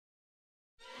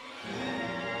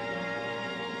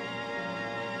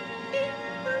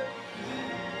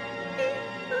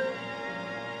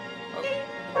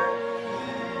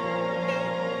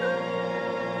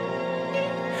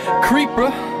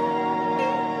Creeper.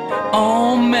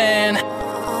 Oh man.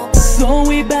 So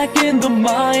we back in the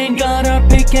mine, got our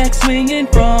pickaxe swinging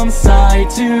from side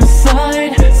to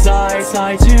side,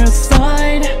 side to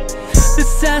side.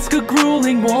 This task a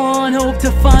grueling one, hope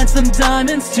to find some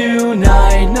diamonds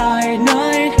tonight,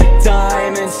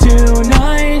 diamonds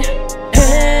tonight.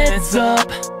 Heads up,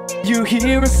 you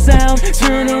hear a sound,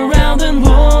 turn around and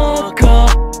look up.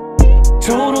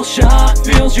 Total shock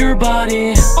fills your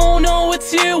body. Oh no,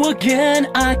 it's you again.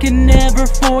 I can never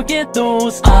forget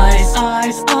those eyes.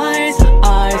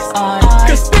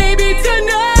 Cause baby,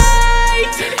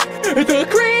 tonight the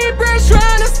creeper's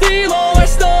trying to steal all our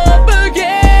stuff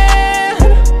again.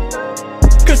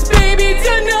 Cause baby,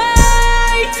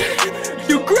 tonight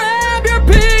you grab your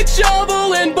pick,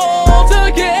 shovel and bolt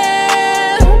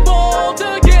again.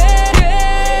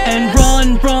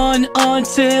 And run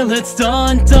until it's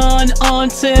done,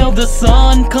 until the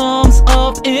sun comes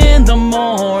up in the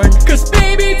morn. Cause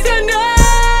baby,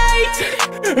 tonight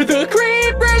the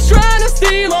creeper's trying to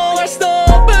steal all our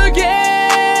stuff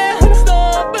again.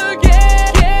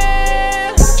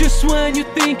 Just when you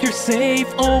think you're safe,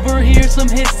 overhear some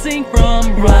hissing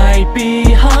from right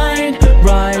behind,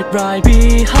 right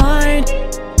behind.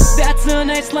 That's a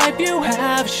nice life you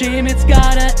have, shame it's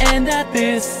gotta end at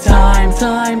this time.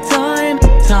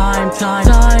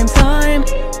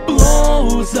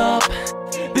 Blows up,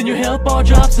 then your health bar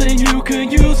drops and you can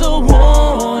use a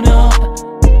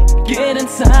 1-up. Get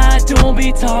inside, don't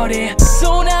be tardy.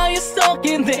 So now you're stuck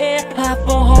in there, half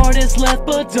a heart is left,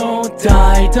 but don't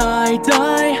die. Cause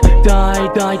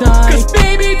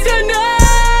baby,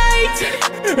 tonight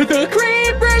the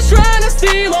creeper's trying to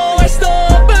steal all our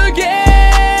stuff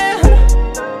again.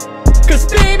 Cause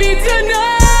baby,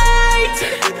 tonight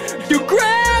you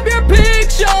grab your pick,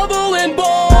 shovel and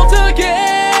bolt again.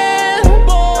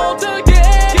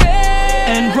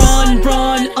 And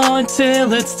run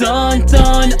until it's done,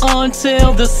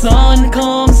 until the sun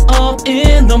comes up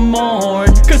in the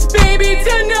morn. Cause baby,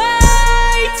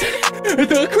 tonight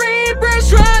the creeper's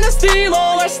trying to steal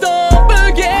all our stuff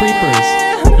again.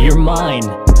 Creepers, you're mine.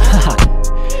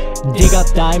 Dig up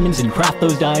diamonds and craft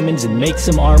those diamonds and make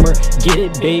some armor. Get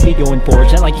it, baby, going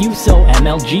forge not like you, so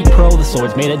MLG Pro. The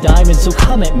sword's made of diamonds, so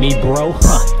come at me, bro.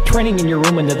 Training in your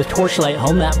room under the torchlight,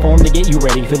 hone that form to get you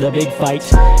ready for the big fight.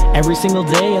 Every single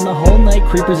day and the whole night,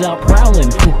 creepers out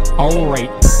prowling. Alright,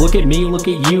 look at me, look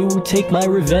at you. Take my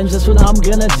revenge, that's what I'm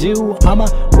gonna do. I'm a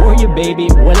warrior, baby,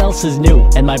 what else is new?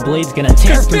 And my blade's gonna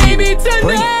tear through you. Baby,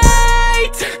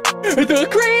 tonight the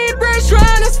creeper's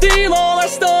trying to steal all our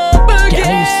stuff again.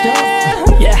 Getting your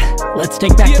stuff? Yeah, let's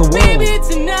take back the world. Baby,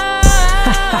 tonight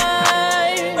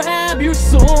grab your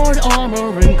sword,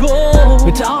 armor and gold.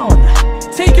 It's on.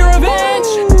 Take your revenge.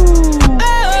 So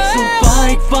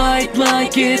fight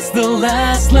like it's the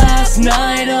last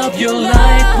night of your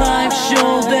life.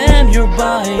 Show them your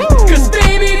bite. Cause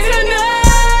baby,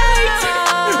 tonight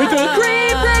the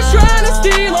creeper's trying to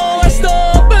steal all our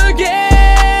stuff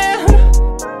again.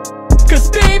 Cause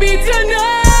baby,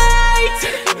 tonight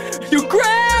you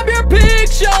grab your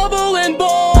pick, shovel and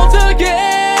bolt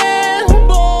again.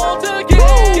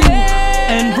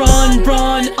 And run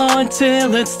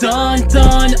until it's done,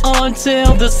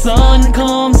 until the sun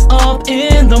comes up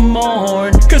in the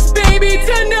morn. Cause baby,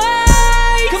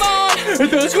 tonight, come on, the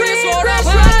creeper's